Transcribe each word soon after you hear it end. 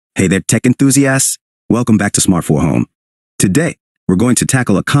Hey there, tech enthusiasts. Welcome back to Smart for Home. Today, we're going to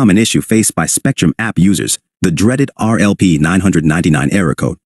tackle a common issue faced by Spectrum app users, the dreaded Rlp-999 error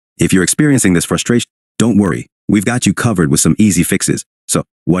code. If you're experiencing this frustration, don't worry. We've got you covered with some easy fixes. So,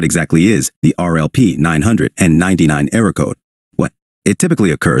 what exactly is the Rlp-999 error code? Well, it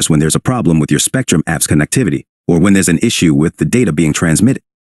typically occurs when there's a problem with your Spectrum app's connectivity, or when there's an issue with the data being transmitted.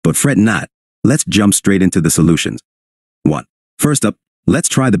 But fret not. Let's jump straight into the solutions. 1. First up, let's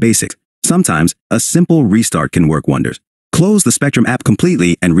try the basics. Sometimes, a simple restart can work wonders. Close the Spectrum app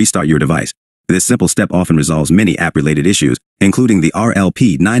completely and restart your device. This simple step often resolves many app-related issues, including the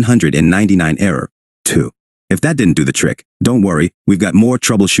Rlp-999 error. 2. If that didn't do the trick, don't worry, we've got more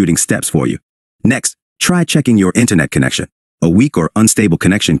troubleshooting steps for you. Next, try checking your internet connection. A weak or unstable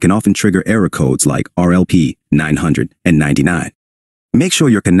connection can often trigger error codes like Rlp-999. Make sure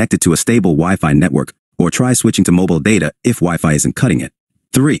you're connected to a stable Wi-Fi network, or try switching to mobile data if Wi-Fi isn't cutting it.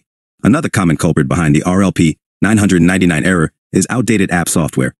 3. Another common culprit behind the Rlp-999 error is outdated app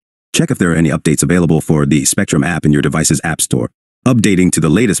software. Check if there are any updates available for the Spectrum app in your device's app store. Updating to the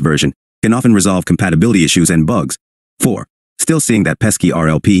latest version can often resolve compatibility issues and bugs. 4. Still seeing that pesky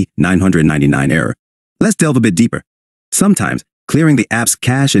Rlp-999 error. Let's delve a bit deeper. Sometimes, clearing the app's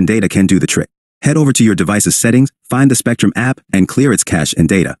cache and data can do the trick. Head over to your device's settings, find the Spectrum app, and clear its cache and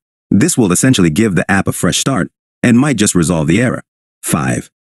data. This will essentially give the app a fresh start and might just resolve the error.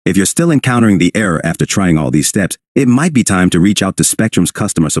 5. If you're still encountering the error after trying all these steps, it might be time to reach out to Spectrum's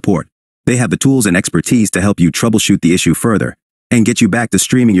customer support. They have the tools and expertise to help you troubleshoot the issue further and get you back to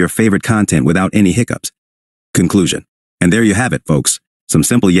streaming your favorite content without any hiccups. Conclusion. And there you have it, folks. Some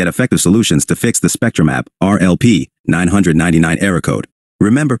simple yet effective solutions to fix the Spectrum app Rlp-999 error code.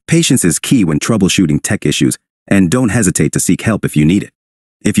 Remember, patience is key when troubleshooting tech issues, and don't hesitate to seek help if you need it.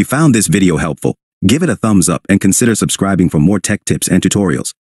 If you found this video helpful, give it a thumbs up and consider subscribing for more tech tips and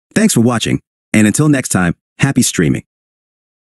tutorials. Thanks for watching, and until next time, happy streaming.